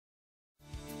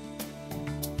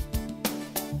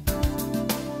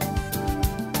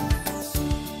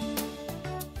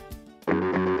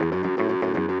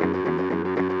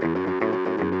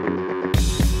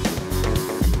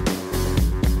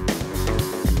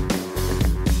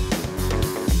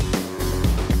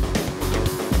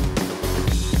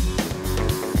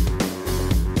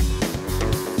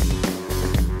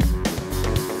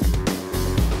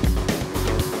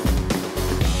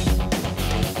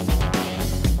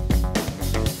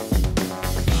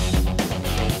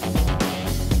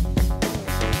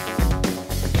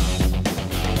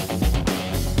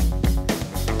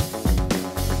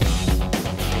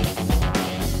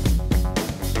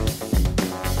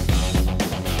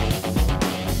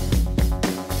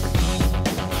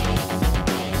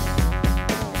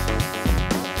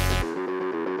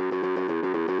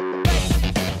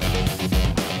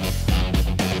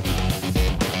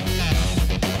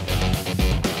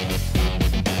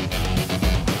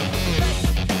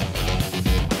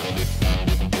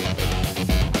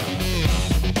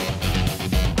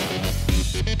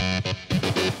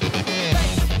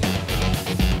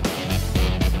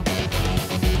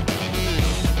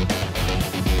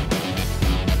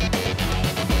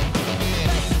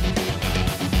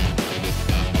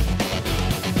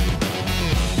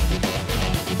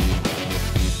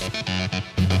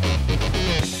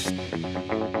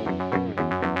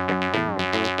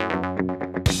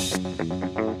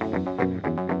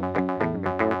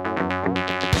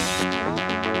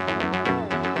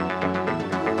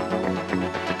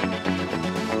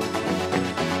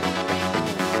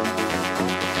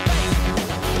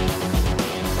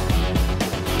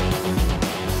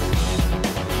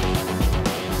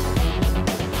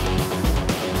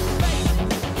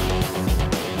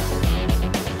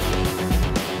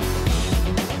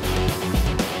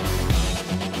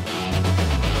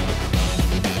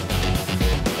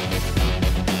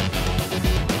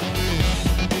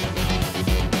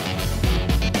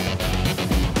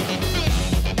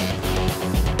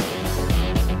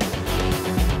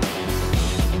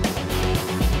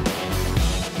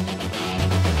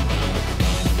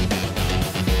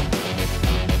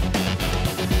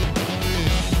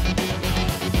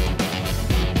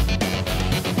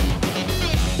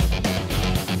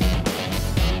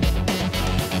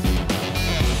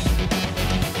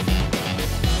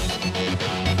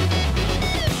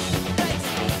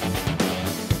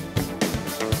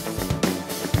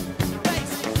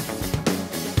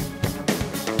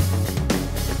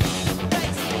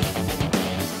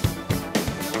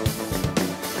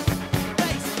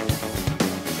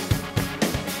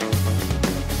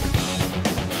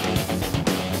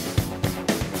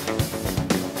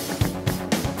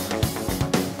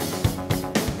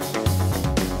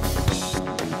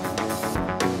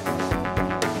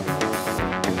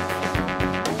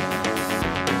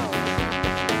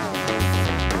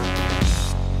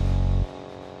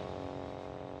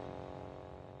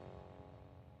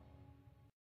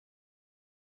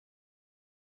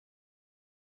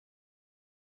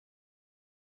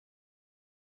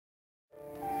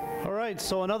right,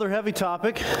 so another heavy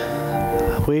topic.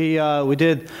 We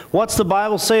did what's the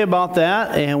Bible say about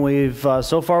that, and we've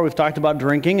so far we've talked about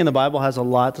drinking, and the Bible has a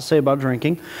lot to say about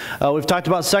drinking. We've talked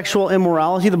about sexual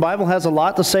immorality. The Bible has a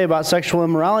lot to say about sexual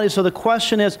immorality. So the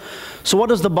question is, so what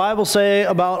does the Bible say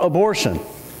about abortion?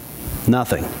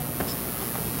 Nothing.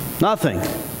 Nothing.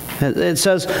 It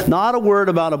says not a word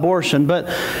about abortion, but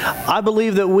I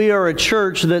believe that we are a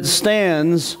church that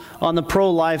stands on the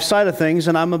pro-life side of things,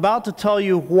 and I'm about to tell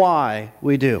you why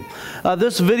we do.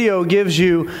 This video gives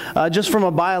you, just from a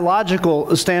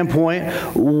biological standpoint,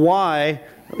 why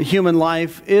human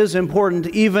life is important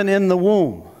even in the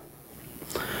womb.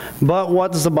 But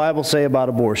what does the Bible say about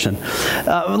abortion?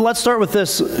 Let's start with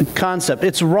this concept.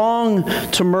 It's wrong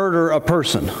to murder a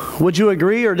person. Would you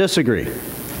agree or disagree?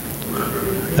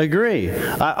 Agree.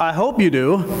 I hope you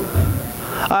do.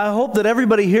 I hope that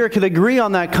everybody here could agree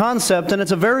on that concept, and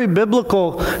it's a very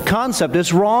biblical concept.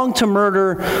 It's wrong to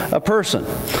murder a person.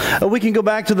 We can go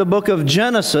back to the book of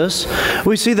Genesis.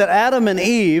 We see that Adam and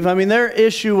Eve, their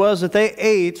issue was that they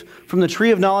ate from the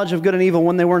tree of knowledge of good and evil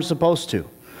when they weren't supposed to.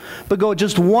 But go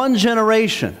just one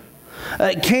generation.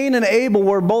 Cain and Abel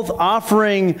were both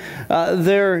offering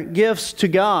their gifts to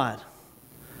God.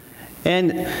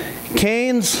 And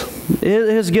Cain's,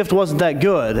 his gift wasn't that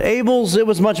good. Abel's, it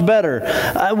was much better.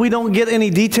 We don't get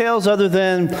any details other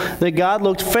than that God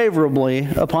looked favorably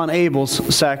upon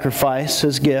Abel's sacrifice,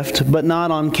 his gift, but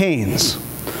not on Cain's.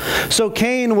 So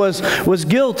Cain was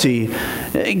guilty.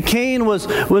 Cain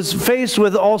was faced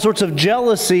with all sorts of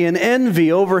jealousy and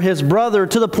envy over his brother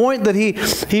to the point that he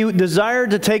desired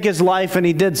to take his life, and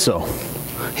he did so.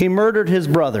 He murdered his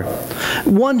brother.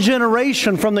 One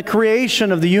generation from the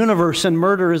creation of the universe, and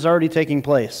murder is already taking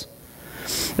place.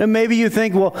 And maybe you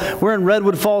think, well, we're in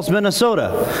Redwood Falls,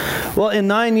 Minnesota. Well, in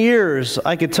 9 years,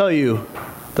 I could tell you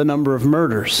the number of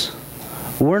murders.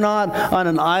 We're not on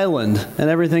an island and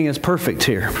everything is perfect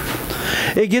here.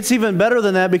 It gets even better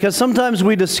than that because sometimes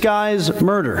we disguise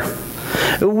murder.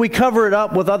 We cover it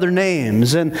up with other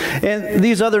names, and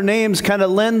these other names kind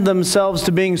of lend themselves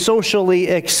to being socially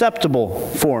acceptable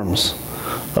forms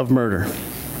of murder.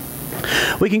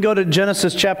 We can go to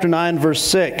Genesis chapter 9, verse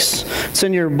 6. It's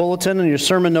in your bulletin and your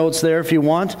sermon notes there if you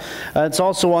want. It's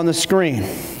also on the screen.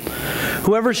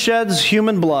 Whoever sheds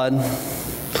human blood,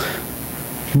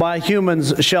 by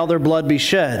humans shall their blood be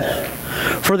shed.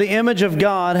 For the image of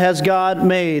God has God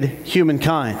made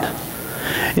humankind.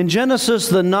 In Genesis,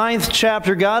 the 9th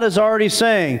chapter, God is already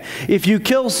saying, if you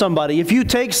kill somebody, if you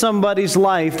take somebody's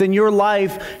life, then your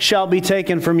life shall be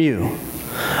taken from you.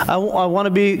 I want to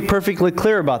be perfectly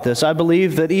clear about this. I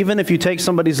believe that even if you take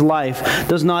somebody's life,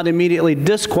 does not immediately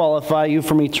disqualify you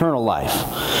from eternal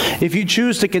life. If you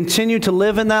choose to continue to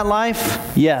live in that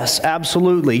life, yes,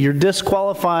 absolutely. You're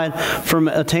disqualified from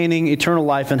attaining eternal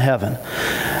life in heaven.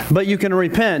 But you can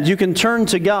repent. You can turn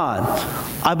to God.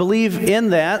 I believe in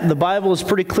that. The Bible is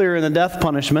pretty clear in the death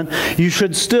punishment. You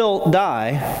should still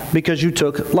die because you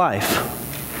took life.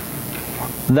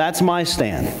 That's my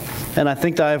stand. And I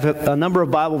think that I have a number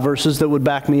of Bible verses that would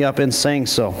back me up in saying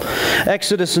so.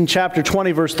 Exodus in chapter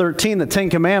 20, verse 13, the 10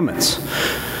 Commandments.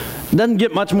 It doesn't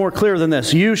get much more clear than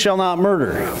this. You shall not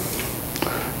murder.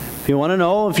 If you want to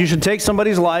know if you should take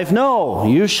somebody's life, no,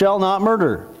 you shall not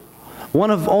murder.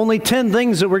 One of only 10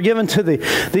 things that were given to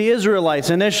the Israelites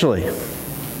initially.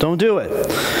 Don't do it.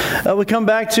 We come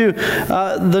back to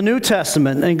the New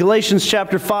Testament. In Galatians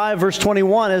chapter 5, verse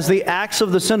 21, as the acts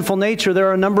of the sinful nature, there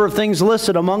are a number of things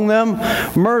listed. Among them,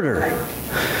 murder.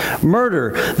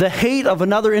 Murder, the hate of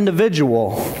another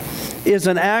individual, is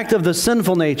an act of the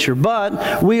sinful nature.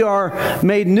 But we are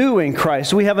made new in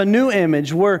Christ. We have a new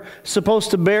image. We're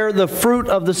supposed to bear the fruit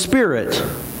of the Spirit,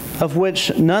 of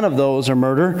which none of those are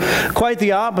murder. Quite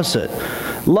the opposite.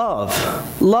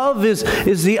 Love. Love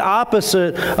is the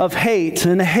opposite of hate,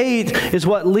 and hate is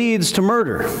what leads to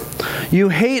murder. You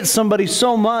hate somebody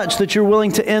so much that you're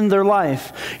willing to end their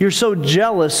life. You're so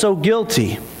jealous, so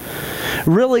guilty.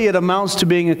 Really, it amounts to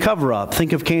being a cover-up.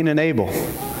 Think of Cain and Abel.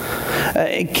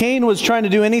 Cain was trying to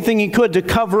do anything he could to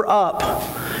cover up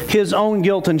his own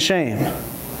guilt and shame.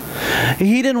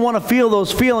 He didn't want to feel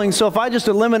those feelings, so if I just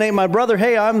eliminate my brother,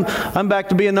 hey, I'm back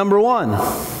to being number one.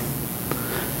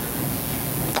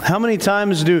 How many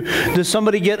times does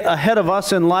somebody get ahead of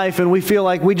us in life and we feel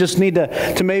like we just need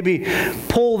to maybe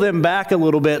pull them back a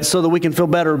little bit so that we can feel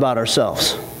better about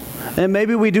ourselves? And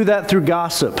maybe we do that through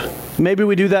gossip. Maybe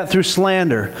we do that through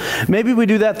slander. Maybe we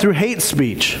do that through hate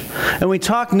speech. And we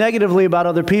talk negatively about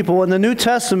other people. In the New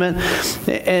Testament,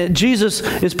 Jesus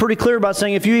is pretty clear about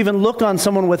saying if you even look on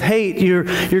someone with hate,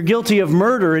 you're guilty of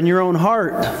murder in your own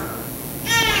heart.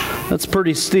 That's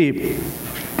pretty steep.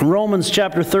 Romans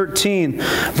chapter 13,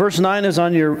 verse 9 is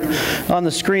on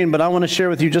the screen, but I want to share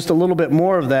with you just a little bit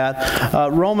more of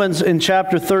that. Romans in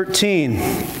chapter 13,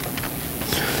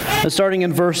 starting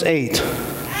in verse 8.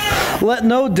 Let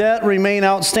no debt remain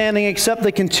outstanding except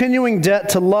the continuing debt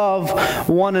to love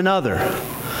one another.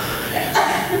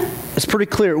 It's pretty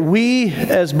clear. We,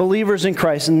 as believers in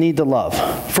Christ, need to love.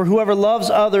 For whoever loves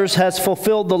others has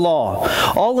fulfilled the law.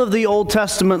 All of the Old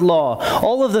Testament law,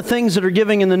 all of the things that are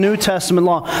given in the New Testament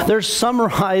law, they're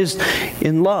summarized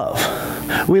in love.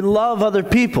 We love other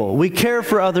people. We care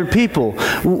for other people.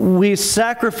 We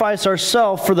sacrifice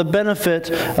ourselves for the benefit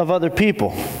of other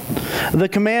people. The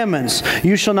commandments: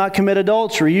 you shall not commit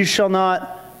adultery, you shall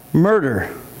not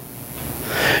murder,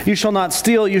 you shall not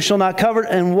steal, you shall not covet,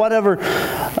 and whatever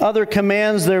other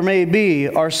commands there may be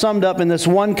are summed up in this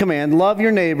one command: love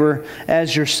your neighbor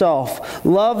as yourself.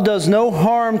 Love does no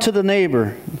harm to the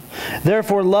neighbor.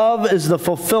 Therefore, love is the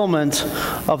fulfillment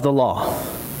of the law.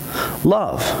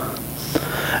 Love.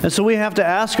 And so we have to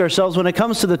ask ourselves, when it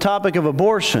comes to the topic of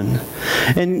abortion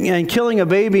and killing a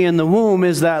baby in the womb,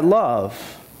 is that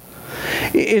love?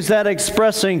 Is that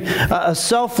expressing a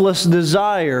selfless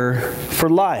desire for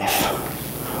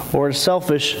life, or a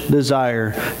selfish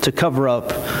desire to cover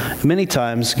up, many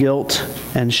times, guilt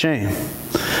and shame?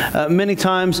 Many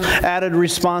times, added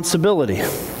responsibility.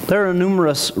 There are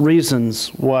numerous reasons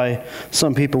why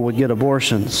some people would get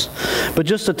abortions. But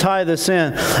just to tie this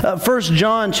in, 1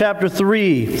 John chapter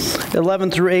 3,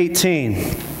 11 through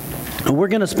 18. We're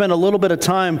going to spend a little bit of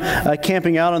time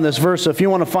camping out on this verse. So if you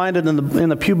want to find it in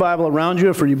the pew Bible around you,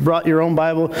 if you brought your own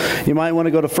Bible, you might want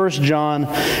to go to 1 John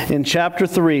in chapter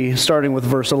 3, starting with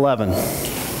verse 11.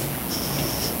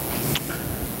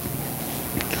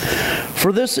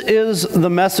 For this is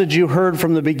the message you heard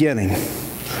from the beginning.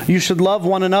 You should love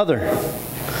one another.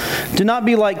 Do not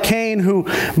be like Cain, who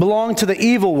belonged to the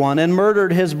evil one and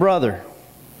murdered his brother.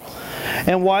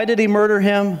 And why did he murder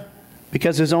him?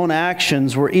 Because his own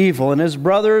actions were evil and his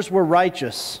brothers were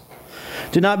righteous.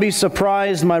 Do not be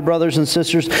surprised, my brothers and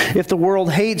sisters, if the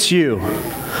world hates you.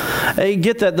 Hey,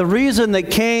 get that. The reason that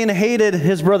Cain hated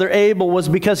his brother Abel was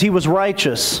because he was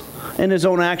righteous and his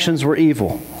own actions were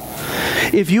evil.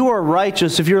 If you are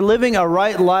righteous, if you're living a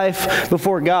right life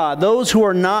before God, those who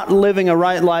are not living a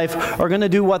right life are going to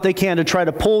do what they can to try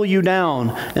to pull you down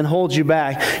and hold you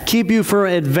back, keep you from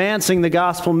advancing the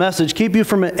gospel message, keep you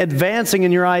from advancing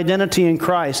in your identity in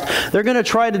Christ. They're going to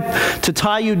try to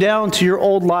tie you down to your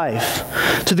old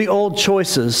life, to the old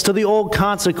choices, to the old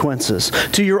consequences,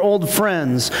 to your old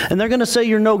friends. And they're going to say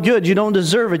you're no good, you don't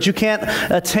deserve it, you can't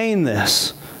attain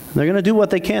this. They're going to do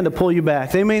what they can to pull you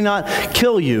back. They may not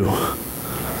kill you,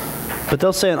 but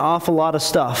they'll say an awful lot of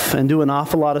stuff and do an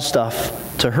awful lot of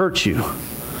stuff to hurt you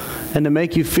and to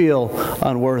make you feel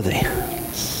unworthy.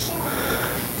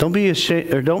 Don't be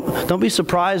ashamed, or don't be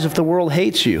surprised if the world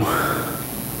hates you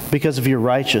because of your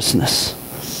righteousness.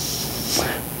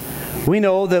 We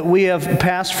know that we have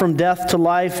passed from death to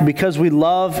life because we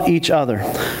love each other.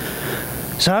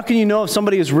 So how can you know if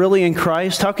somebody is really in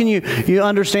Christ? How can you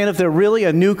understand if they're really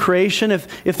a new creation?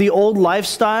 If the old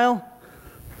lifestyle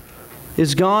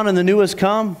is gone and the new has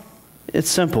come? It's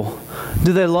simple.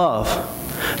 Do they love?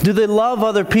 Do they love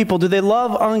other people? Do they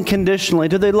love unconditionally?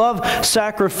 Do they love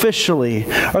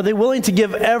sacrificially? Are they willing to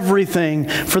give everything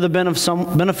for the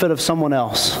benefit of someone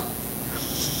else?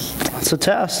 It's a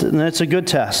test, and it's a good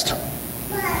test.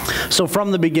 So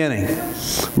from the beginning,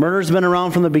 murder's been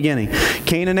around from the beginning.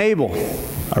 Cain and Abel,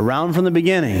 around from the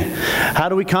beginning. How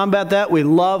do we combat that? We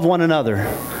love one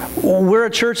another. We're a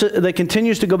church that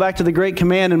continues to go back to the great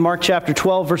command in Mark chapter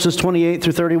 12, verses 28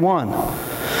 through 31.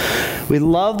 We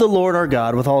love the Lord our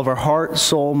God with all of our heart,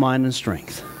 soul, mind, and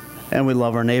strength. And we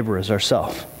love our neighbor as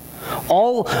ourselves.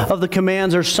 All of the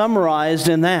commands are summarized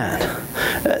in that.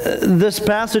 This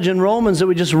passage in Romans that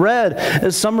we just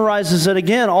read summarizes it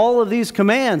again. All of these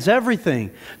commands,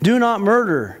 everything. Do not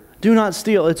murder. Do not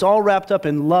steal. It's all wrapped up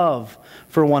in love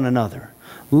for one another.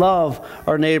 Love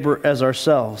our neighbor as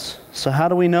ourselves. So how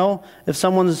do we know if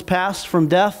someone has passed from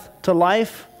death to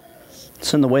life?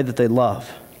 It's in the way that they love.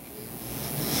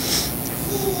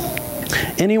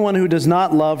 Anyone who does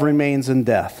not love remains in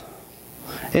death.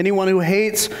 Anyone who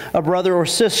hates a brother or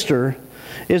sister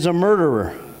is a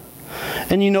murderer.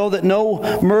 And you know that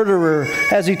no murderer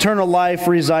has eternal life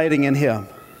residing in him.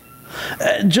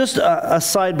 Just a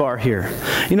sidebar here.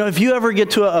 You know, if you ever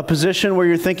get to a position where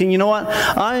you're thinking, you know what,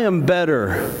 I am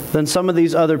better than some of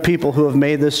these other people who have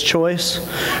made this choice,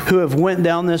 who have went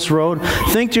down this road,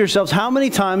 think to yourselves, how many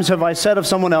times have I said of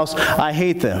someone else, I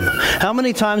hate them? How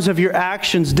many times have your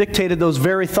actions dictated those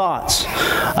very thoughts?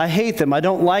 I hate them. I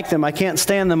don't like them. I can't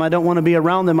stand them. I don't want to be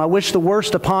around them. I wish the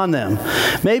worst upon them.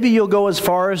 Maybe you'll go as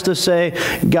far as to say,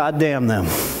 God damn them.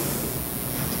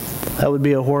 That would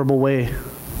be a horrible way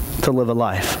to live a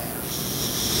life.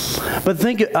 But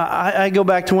think, I go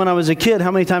back to when I was a kid,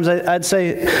 how many times I'd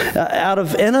say, out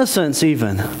of innocence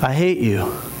even, I hate you.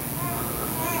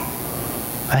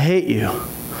 I hate you.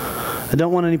 I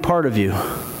don't want any part of you.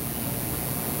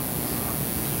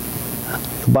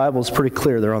 The Bible's pretty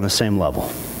clear they're on the same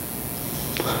level.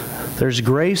 There's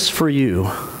grace for you,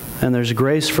 and there's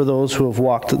grace for those who have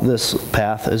walked this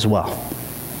path as well.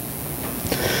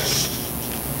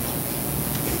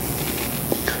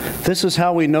 This is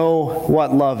how we know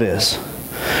what love is.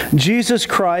 Jesus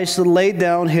Christ laid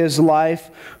down His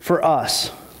life for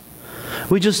us.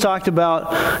 We just talked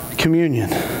about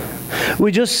communion.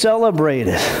 We just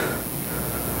celebrated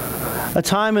a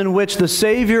time in which the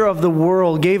Savior of the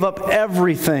world gave up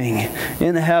everything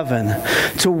in heaven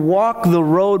to walk the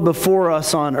road before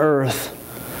us on earth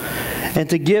and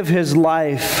to give His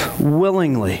life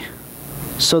willingly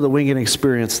so that we can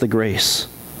experience the grace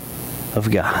of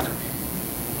God.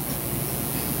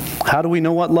 How do we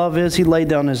know what love is? He laid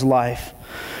down His life.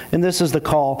 And this is the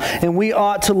call. And we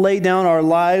ought to lay down our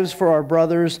lives for our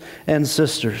brothers and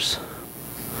sisters.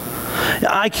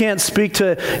 I can't speak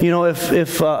to,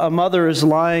 if a mother is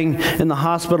lying in the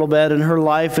hospital bed and her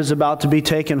life is about to be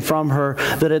taken from her,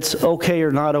 that it's okay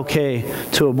or not okay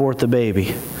to abort the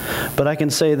baby. But I can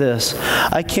say this.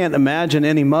 I can't imagine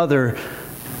any mother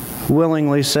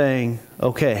willingly saying,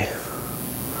 okay.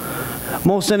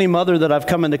 Most any mother that I've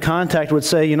come into contact would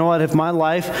say, you know what,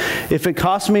 if it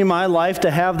costs me my life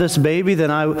to have this baby, then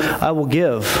I will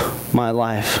give my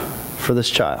life for this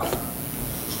child.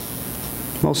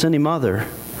 Most any mother.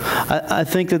 I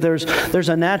think that there's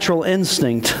a natural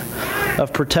instinct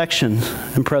of protection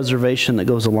and preservation that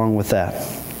goes along with that.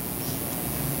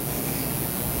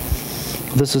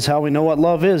 This is how we know what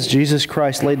love is. Jesus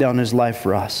Christ laid down His life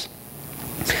for us.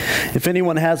 If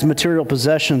anyone has material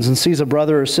possessions and sees a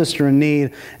brother or sister in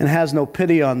need and has no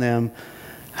pity on them,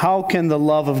 how can the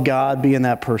love of God be in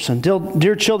that person?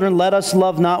 Dear children, let us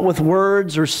love not with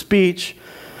words or speech,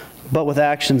 but with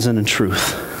actions and in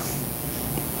truth.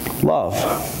 Love.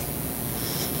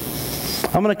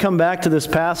 I'm going to come back to this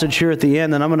passage here at the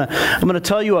end, and I'm going to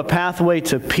tell you a pathway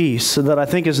to peace that I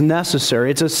think is necessary.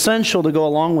 It's essential to go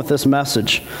along with this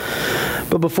message.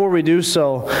 But before we do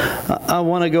so, I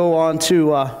want to go on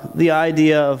to the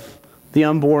idea of the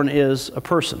unborn is a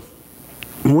person.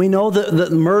 We know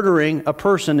that murdering a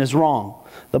person is wrong.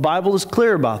 The Bible is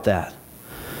clear about that.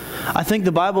 I think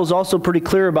the Bible is also pretty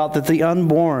clear about that the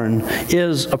unborn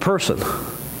is a person.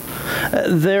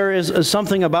 There is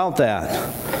something about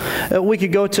that. We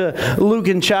could go to Luke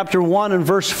in chapter 1 and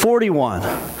verse 41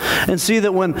 and see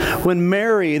that when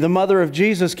Mary, the mother of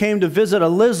Jesus, came to visit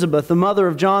Elizabeth, the mother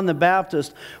of John the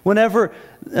Baptist, whenever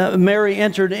Mary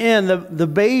entered in, the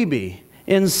baby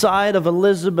inside of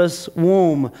Elizabeth's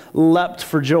womb leapt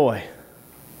for joy.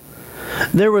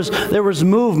 There was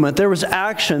movement, there was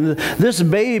action. This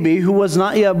baby, who was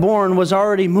not yet born, was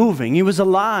already moving. He was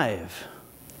alive.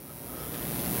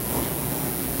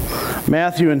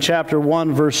 Matthew in chapter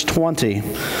 1, verse 20,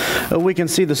 we can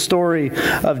see the story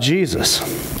of Jesus.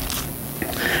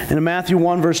 In Matthew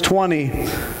 1, verse 20,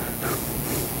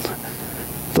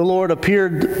 the Lord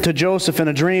appeared to Joseph in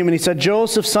a dream, and He said,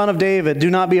 Joseph, son of David, do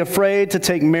not be afraid to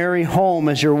take Mary home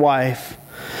as your wife,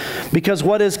 because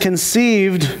what is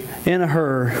conceived in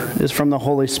her is from the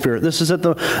Holy Spirit. This is at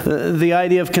the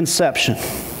idea of conception.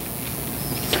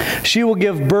 She will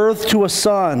give birth to a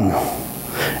son,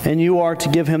 and you are to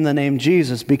give Him the name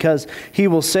Jesus, because He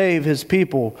will save His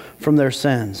people from their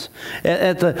sins.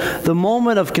 At the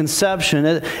moment of conception,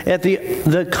 at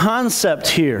the concept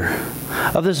here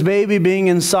of this baby being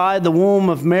inside the womb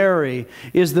of Mary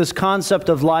is this concept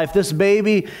of life. This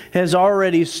baby has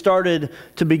already started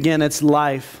to begin its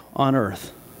life on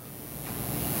earth.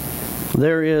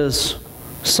 There is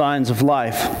signs of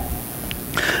life.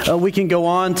 We can go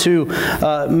on to we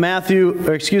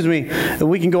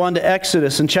can go on to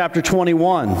Exodus in chapter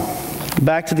 21,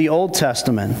 back to the Old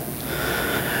Testament.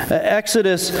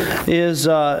 Exodus is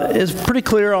pretty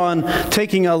clear on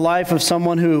taking a life of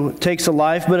someone who takes a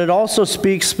life, but it also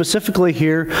speaks specifically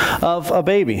here of a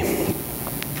baby.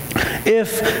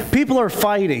 If people are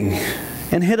fighting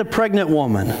and hit a pregnant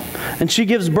woman, and she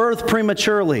gives birth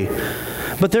prematurely,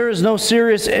 But there is no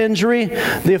serious injury.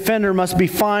 The offender must be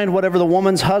fined whatever the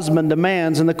woman's husband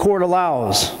demands and the court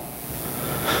allows.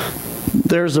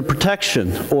 There's a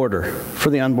protection order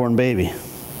for the unborn baby.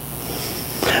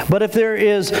 But if there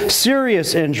is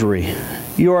serious injury,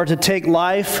 you are to take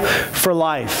life for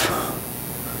life.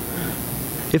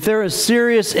 If there is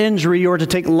serious injury, you are to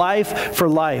take life for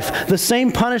life. The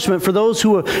same punishment for those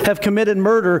who have committed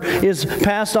murder is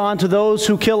passed on to those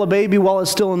who kill a baby while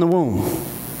it's still in the womb.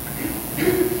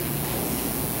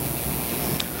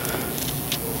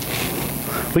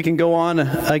 We can go on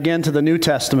again to the New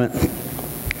Testament.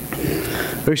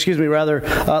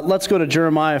 Let's go to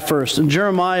Jeremiah first. And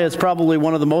Jeremiah is probably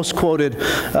one of the most quoted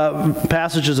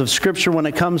passages of Scripture when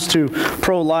it comes to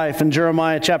pro-life. In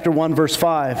Jeremiah chapter 1, verse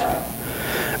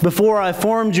 5. Before I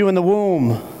formed you in the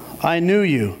womb, I knew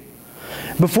you.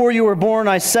 Before you were born,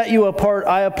 I set you apart.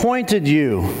 I appointed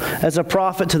you as a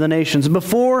prophet to the nations.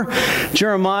 Before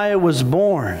Jeremiah was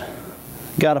born,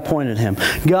 God appointed him.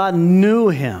 God knew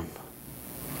him.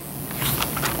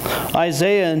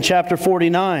 Isaiah in chapter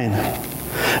 49.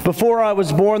 Before I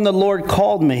was born, the Lord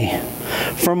called me.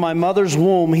 From my mother's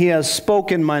womb, He has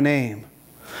spoken my name.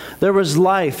 There was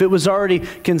life. It was already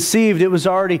conceived. It was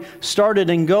already started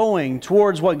and going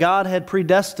towards what God had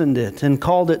predestined it and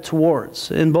called it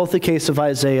towards, in both the case of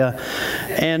Isaiah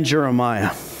and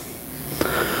Jeremiah.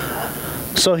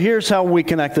 So here's how we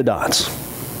connect the dots.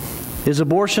 Is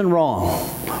abortion wrong?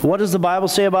 What does the Bible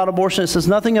say about abortion? It says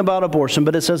nothing about abortion,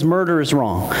 but it says murder is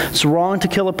wrong. It's wrong to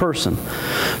kill a person.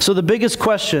 So the biggest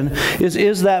question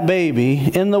is that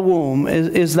baby in the womb,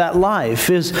 is that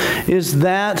life? Is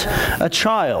that a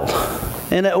child?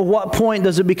 And at what point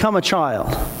does it become a child?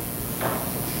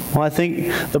 Well, I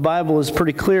think the Bible is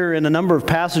pretty clear in a number of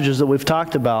passages that we've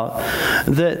talked about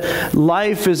that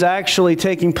life is actually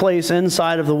taking place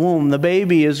inside of the womb. The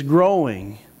baby is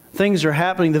growing. Things are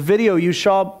happening. The video you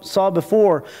saw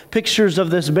before, pictures of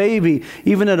this baby,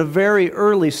 even at a very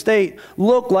early state,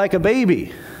 look like a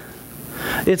baby.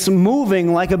 It's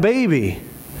moving like a baby.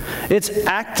 It's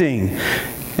acting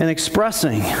and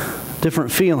expressing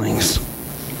different feelings.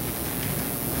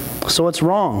 So it's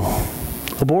wrong.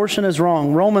 Abortion is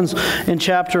wrong. Romans in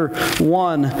chapter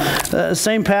 1,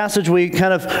 same passage we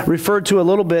kind of referred to a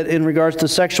little bit in regards to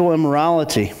sexual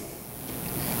immorality.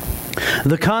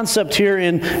 The concept here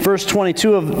in verse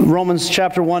 22 of Romans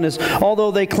chapter 1 is,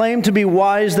 although they claim to be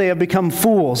wise, they have become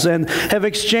fools and have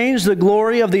exchanged the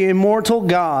glory of the immortal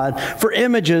God for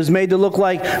images made to look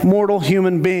like mortal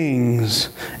human beings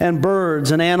and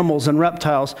birds and animals and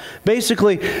reptiles.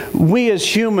 Basically, we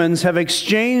as humans have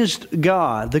exchanged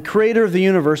God, the creator of the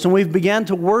universe, and we've began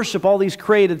to worship all these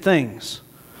created things.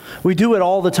 We do it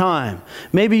all the time.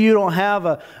 Maybe you don't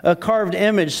have a carved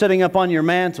image sitting up on your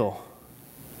mantle.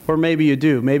 Or maybe you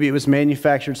do. Maybe it was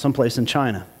manufactured someplace in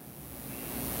China.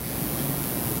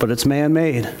 But it's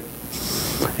man-made.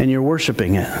 And you're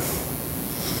worshiping it.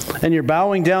 And you're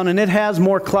bowing down, and it has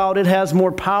more clout, it has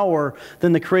more power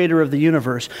than the creator of the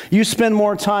universe. You spend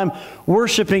more time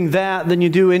worshiping that than you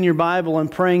do in your Bible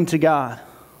and praying to God.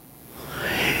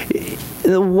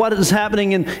 What is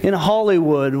happening in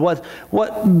Hollywood, what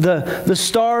the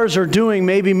stars are doing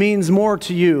maybe means more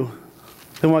to you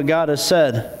than what God has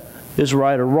said is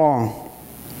right or wrong.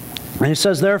 And he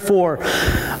says, therefore,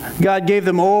 God gave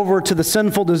them over to the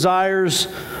sinful desires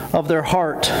of their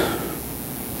heart.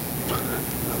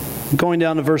 Going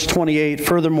down to verse 28,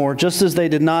 furthermore, just as they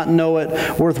did not know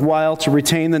it worthwhile to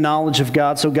retain the knowledge of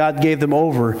God, so God gave them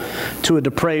over to a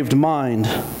depraved mind,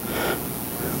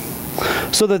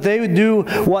 so that they would do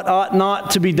what ought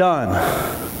not to be done.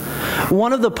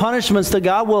 One of the punishments that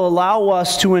God will allow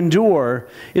us to endure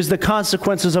is the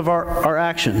consequences of our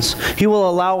actions. He will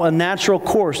allow a natural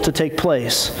course to take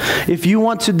place. If you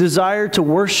want to desire to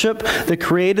worship the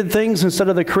created things instead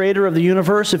of the creator of the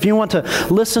universe, if you want to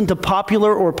listen to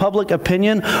popular or public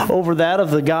opinion over that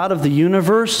of the God of the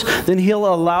universe, then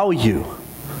He'll allow you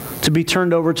to be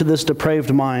turned over to this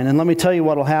depraved mind. And let me tell you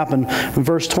what will happen in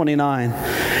verse 29.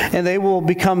 And they will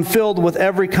become filled with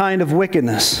every kind of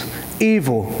wickedness,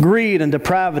 evil, greed, and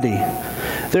depravity.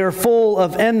 They are full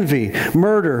of envy,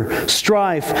 murder,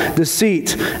 strife,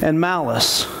 deceit, and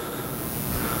malice.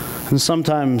 And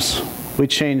sometimes we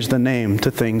change the name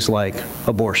to things like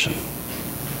abortion.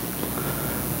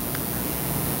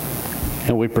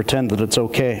 And we pretend that it's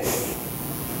okay.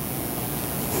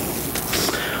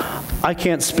 I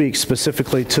can't speak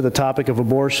specifically to the topic of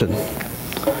abortion,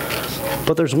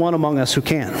 but there's one among us who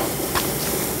can.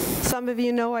 Some of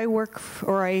you know I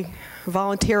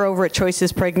volunteer over at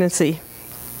Choices Pregnancy.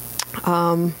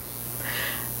 As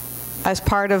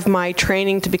part of my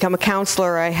training to become a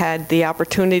counselor, I had the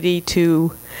opportunity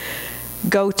to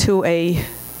go to a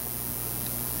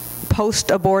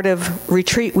post-abortive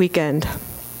retreat weekend.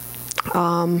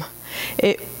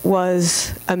 It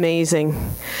was amazing.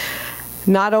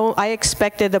 I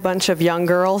expected a bunch of young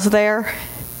girls there,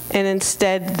 and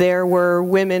instead there were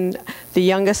women. The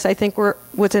youngest, I think,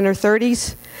 was in her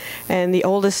 30s, and the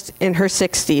oldest in her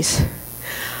 60s.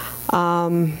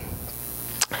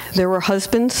 There were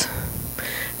husbands,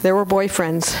 there were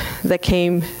boyfriends that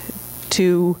came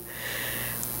to,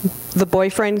 the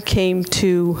boyfriend came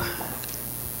to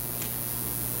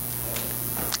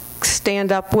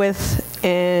stand up with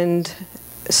and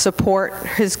support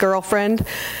his girlfriend.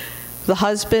 The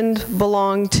husband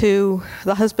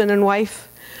and wife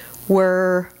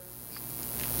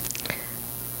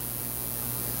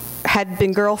had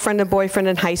been girlfriend and boyfriend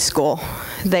in high school.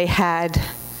 They had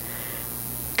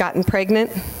gotten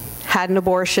pregnant, had an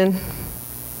abortion.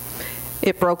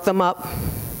 It broke them up.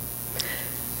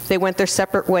 They went their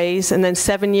separate ways, and then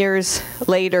 7 years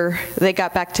later, they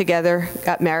got back together,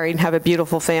 got married, and have a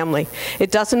beautiful family. It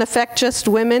doesn't affect just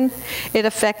women, it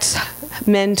affects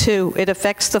men too. It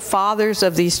affects the fathers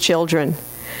of these children.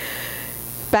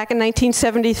 Back in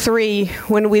 1973,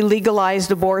 when we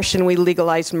legalized abortion, we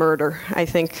legalized murder. I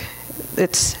think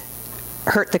it's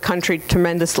hurt the country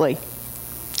tremendously.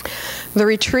 The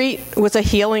retreat was a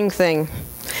healing thing.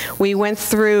 We went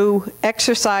through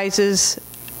exercises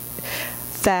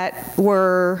that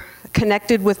were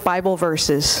connected with Bible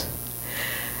verses.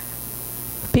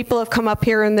 People have come up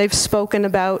here and they've spoken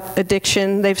about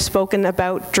addiction, they've spoken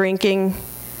about drinking.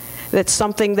 That's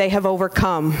something they have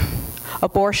overcome.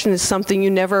 Abortion is something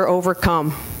you never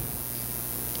overcome.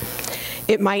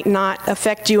 It might not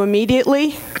affect you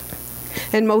immediately,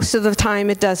 and most of the time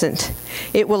it doesn't.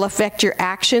 It will affect your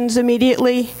actions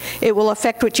immediately. It will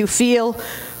affect what you feel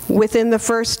within the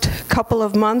first couple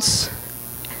of months.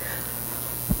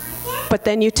 But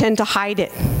then you tend to hide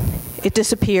it. It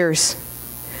disappears.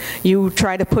 You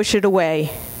try to push it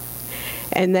away,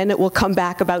 and then it will come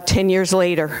back about 10 years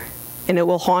later, and it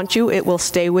will haunt you, it will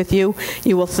stay with you,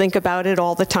 you will think about it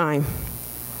all the time.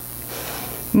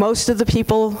 Most of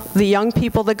the young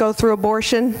people that go through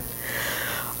abortion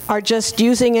are just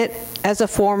using it as a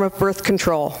form of birth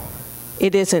control.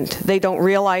 It isn't. They don't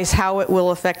realize how it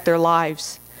will affect their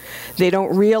lives. They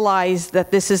don't realize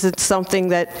that this isn't something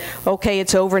that, okay,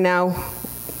 it's over now,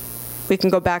 we can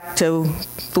go back to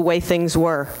the way things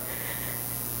were.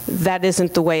 That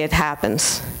isn't the way it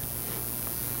happens.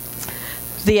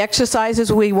 The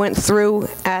exercises we went through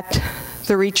at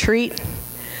the retreat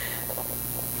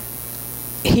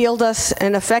healed us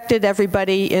and affected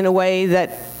everybody in a way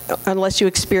that, unless you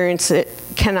experience it,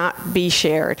 cannot be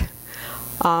shared.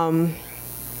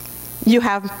 You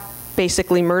have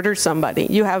basically murdered somebody.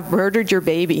 You have murdered your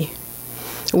baby,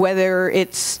 whether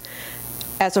it's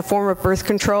as a form of birth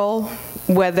control,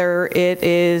 whether it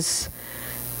is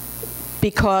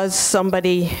because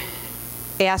somebody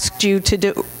asked you to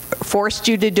do, forced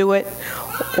you to do it,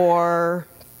 or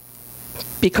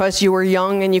because you were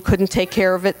young and you couldn't take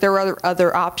care of it. There are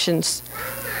other options.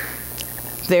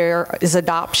 There is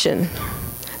adoption.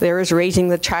 There is raising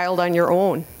the child on your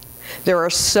own. There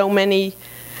are so many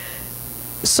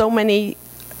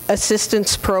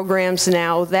assistance programs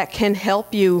now that can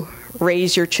help you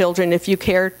raise your children if you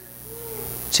care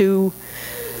to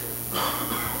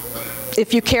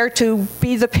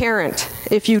be the parent.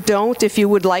 If you don't, if you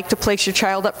would like to place your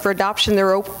child up for adoption,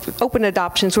 there are open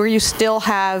adoptions where you still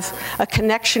have a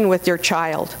connection with your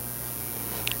child.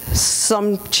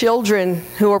 Some children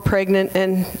who are pregnant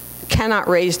and cannot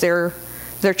raise their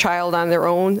child on their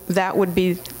own, that would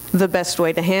be the best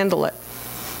way to handle it.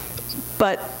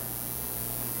 But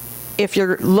if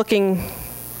you're looking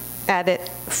at it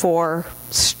for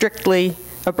strictly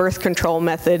a birth control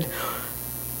method,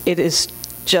 it is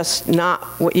just not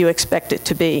what you expect it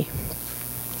to be.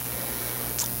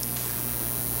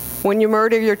 When you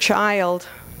murder your child,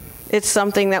 it's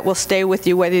something that will stay with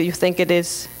you whether you think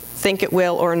it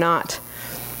will or not.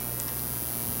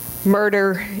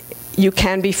 Murder, you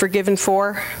can be forgiven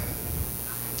for.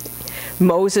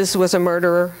 Moses was a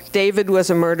murderer, David was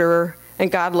a murderer,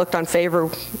 and God looked on favor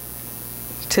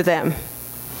to them.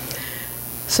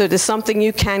 So it is something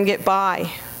you can get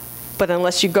by, but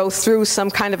unless you go through some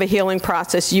kind of a healing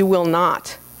process, you will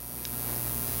not.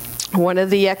 One of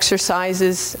the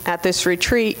exercises at this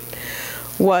retreat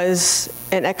was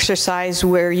an exercise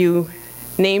where you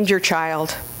named your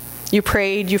child. You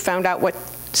prayed, you found out what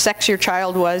sex your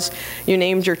child was, you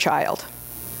named your child.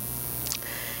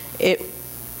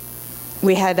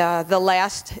 We had the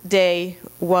last day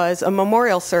was a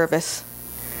memorial service.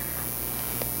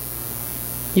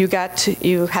 You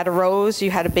had a rose, you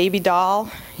had a baby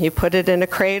doll, you put it in a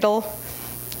cradle,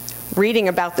 reading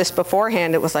about this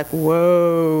beforehand, it was like,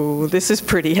 whoa, this is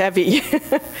pretty heavy.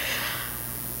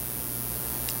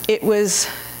 It was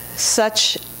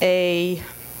such a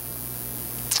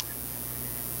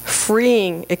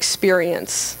freeing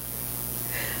experience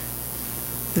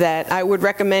that I would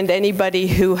recommend anybody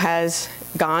who has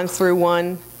gone through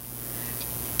one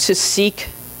to seek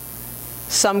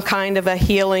some kind of a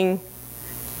healing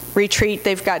retreat.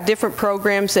 They've got different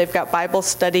programs, they've got Bible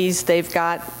studies, they've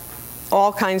got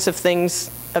all kinds of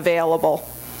things available.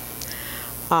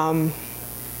 In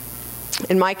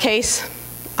my case,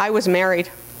 I was married.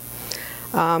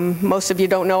 Most of you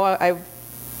don't know, I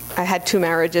had 2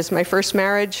 marriages. My first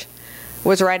marriage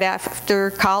was right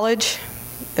after college.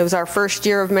 It was our first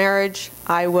year of marriage.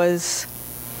 I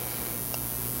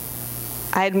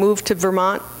had moved to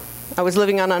Vermont. I was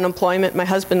living on unemployment. My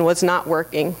husband was not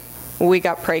working. We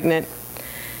got pregnant.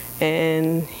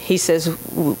 And he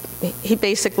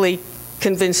basically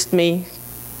convinced me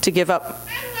to give up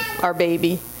our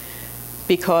baby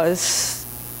because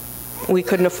we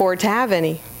couldn't afford to have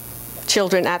any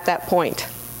children at that point.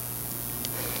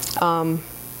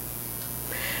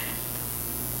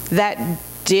 That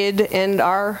did end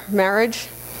our marriage.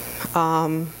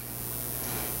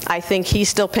 I think he's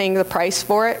still paying the price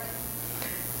for it.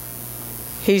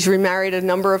 He's remarried a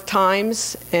number of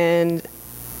times and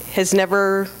has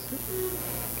never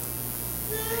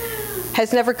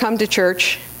come to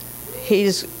church. He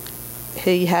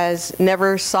has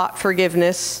never sought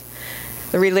forgiveness.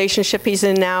 The relationship he's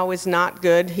in now is not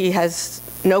good. He has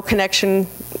no connection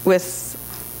with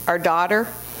our daughter.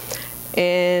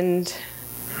 And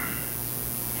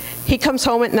he comes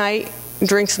home at night and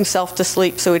drinks himself to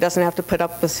sleep so he doesn't have to put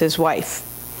up with his wife.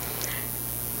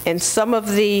 And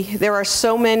there are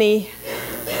so many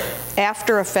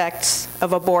after effects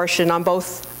of abortion on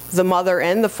both the mother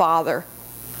and the father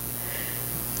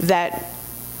that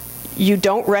you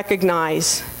don't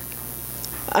recognize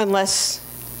unless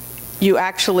you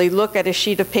actually look at a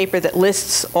sheet of paper that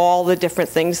lists all the different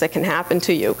things that can happen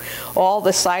to you, all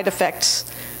the side effects,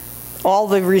 all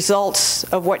the results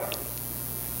of what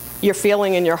you're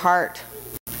feeling in your heart.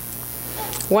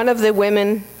 One of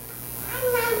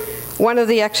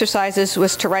the exercises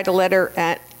was to write a letter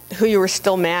at who you were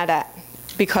still mad at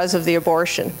because of the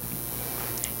abortion.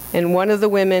 And one of the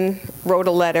women wrote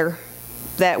a letter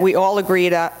that we all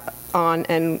agreed on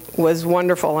and was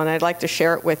wonderful, and I'd like to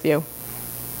share it with you.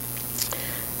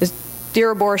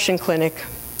 Dear Abortion Clinic,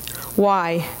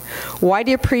 why? Why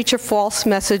do you preach a false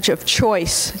message of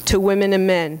choice to women and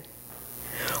men?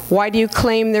 Why do you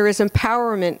claim there is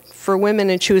empowerment for women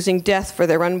in choosing death for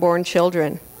their unborn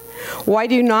children? Why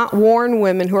do you not warn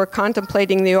women who are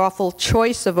contemplating the awful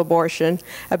choice of abortion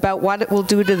about what it will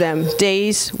do to them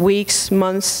days, weeks,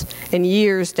 months, and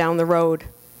years down the road?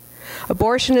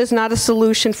 Abortion is not a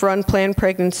solution for unplanned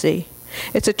pregnancy.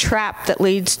 It's a trap that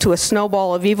leads to a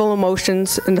snowball of evil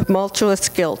emotions and tumultuous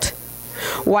guilt.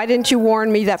 Why didn't you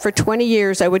warn me that for 20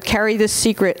 years I would carry this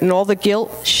secret and all the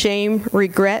guilt, shame,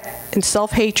 regret, and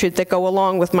self-hatred that go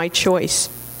along with my choice?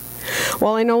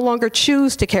 While I no longer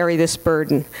choose to carry this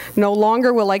burden, no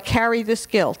longer will I carry this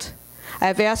guilt. I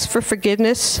have asked for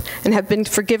forgiveness and have been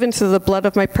forgiven through the blood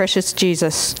of my precious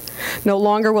Jesus. No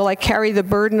longer will I carry the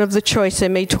burden of the choice I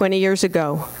made 20 years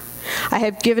ago. I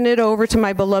have given it over to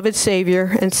my beloved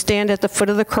Savior and stand at the foot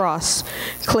of the cross,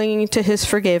 clinging to his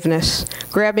forgiveness,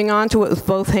 grabbing onto it with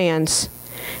both hands.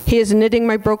 He is knitting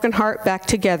my broken heart back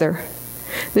together.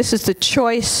 This is the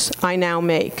choice I now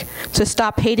make, to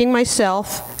stop hating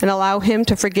myself and allow him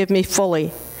to forgive me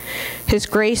fully. His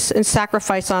grace and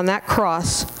sacrifice on that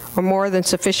cross are more than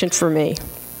sufficient for me.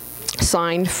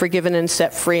 Signed, Forgiven and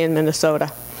Set Free in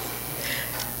Minnesota.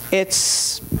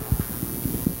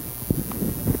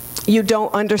 You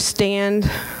don't understand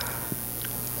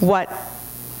what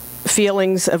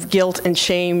feelings of guilt and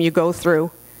shame you go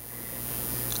through.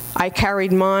 I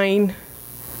carried mine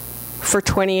for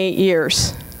 28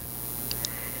 years.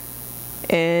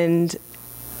 And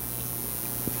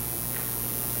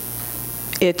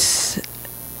it's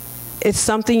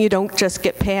something you don't just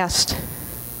get past.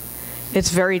 It's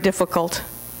very difficult.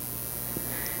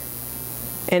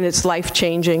 And it's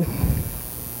life-changing.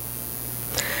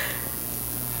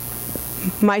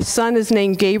 My son is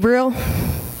named Gabriel,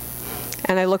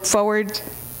 and I look forward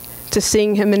to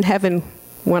seeing him in heaven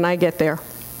when I get there.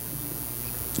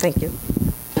 Thank you.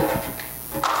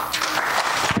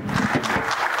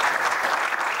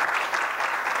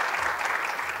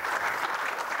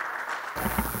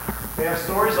 We have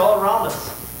stories all around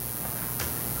us.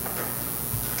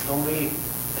 Don't be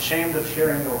ashamed of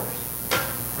sharing yours.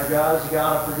 Our God is a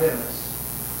God of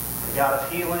forgiveness, a God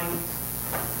of healing,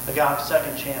 a God of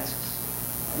second chances.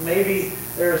 Maybe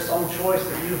there is some choice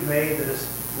that you've made that has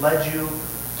led you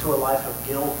to a life of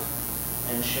guilt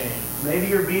and shame. Maybe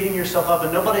you're beating yourself up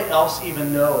and nobody else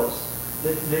even knows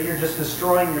that you're just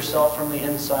destroying yourself from the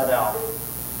inside out.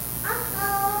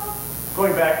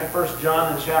 Going back to 1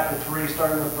 John in chapter 3,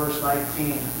 starting with verse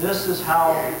 19. This is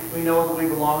how we know that we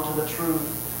belong to the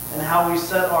truth and how we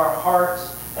set our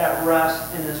hearts at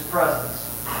rest in His presence.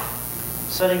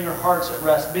 Setting your hearts at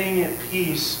rest, being at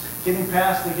peace, getting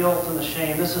past the guilt and the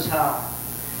shame. This is how.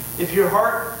 If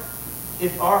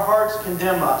our hearts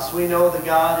condemn us, we know that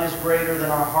God is greater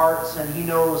than our hearts and He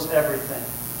knows everything.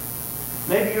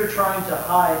 Maybe you're trying to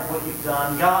hide what you've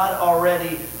done. God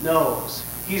already knows.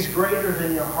 He's greater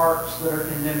than your hearts that are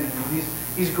condemning you.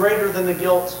 He's greater than the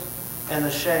guilt and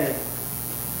the shame.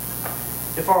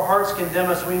 If our hearts condemn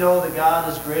us, we know that God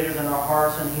is greater than our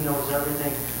hearts and He knows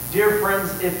everything. Dear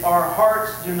friends, if our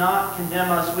hearts do not condemn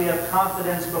us, we have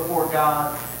confidence before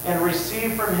God and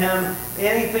receive from Him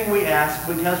anything we ask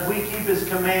because we keep His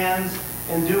commands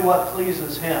and do what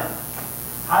pleases Him.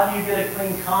 How do you get a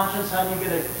clean conscience? How do you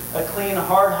get a clean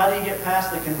heart? How do you get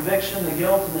past the conviction, the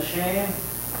guilt, and the shame?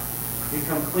 You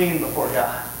come clean before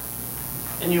God.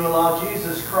 And you allow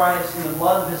Jesus Christ and the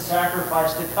blood of His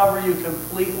sacrifice to cover you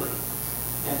completely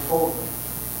and totally.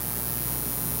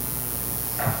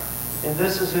 And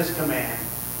this is His command.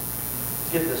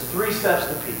 Get this, 3 steps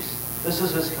to peace. This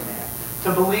is His command.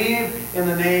 To believe in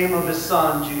the name of His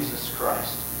Son, Jesus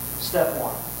Christ. Step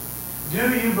 1.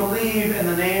 Do you believe in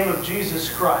the name of Jesus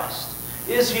Christ?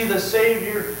 Is He the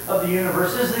Savior of the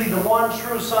universe? Is He the one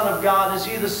true Son of God? Is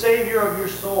He the Savior of your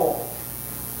soul?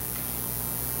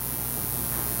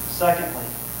 Secondly,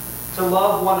 to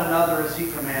love one another as He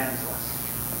commands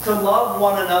us. To love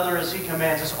one another as He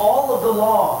commands us. All of the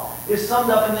law is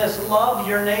summed up in this. Love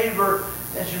your neighbor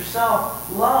as yourself.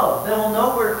 Love. They will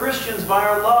know we're Christians by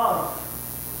our love.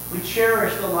 We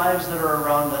cherish the lives that are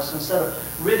around us instead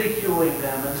of ridiculing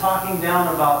them and talking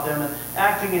down about them and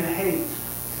acting in hate.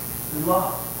 We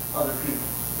love other people.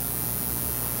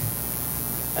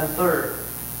 And third,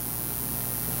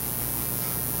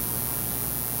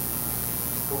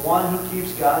 the one who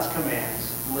keeps God's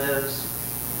commands lives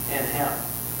in Him,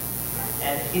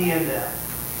 and He in them.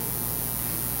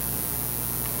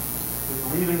 We're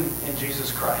believing in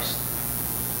Jesus Christ.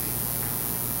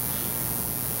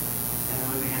 And then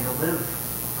we begin to live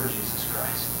for Jesus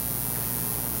Christ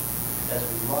as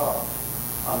we love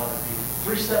on other people.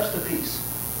 3 steps to peace.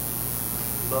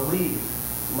 Believe,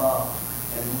 love,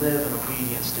 and live in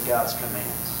obedience to God's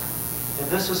commands. And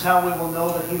this is how we will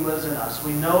know that He lives in us.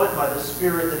 We know it by the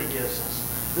Spirit that He gives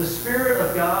us. The Spirit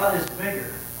of God is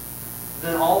bigger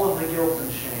than all of the guilt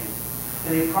and shame.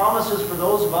 And He promises for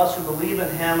those of us who believe in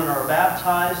Him and are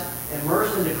baptized,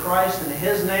 immersed into Christ in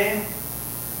His name,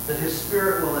 that His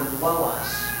Spirit will indwell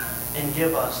us and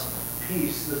give us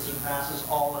peace that surpasses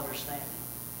all understanding.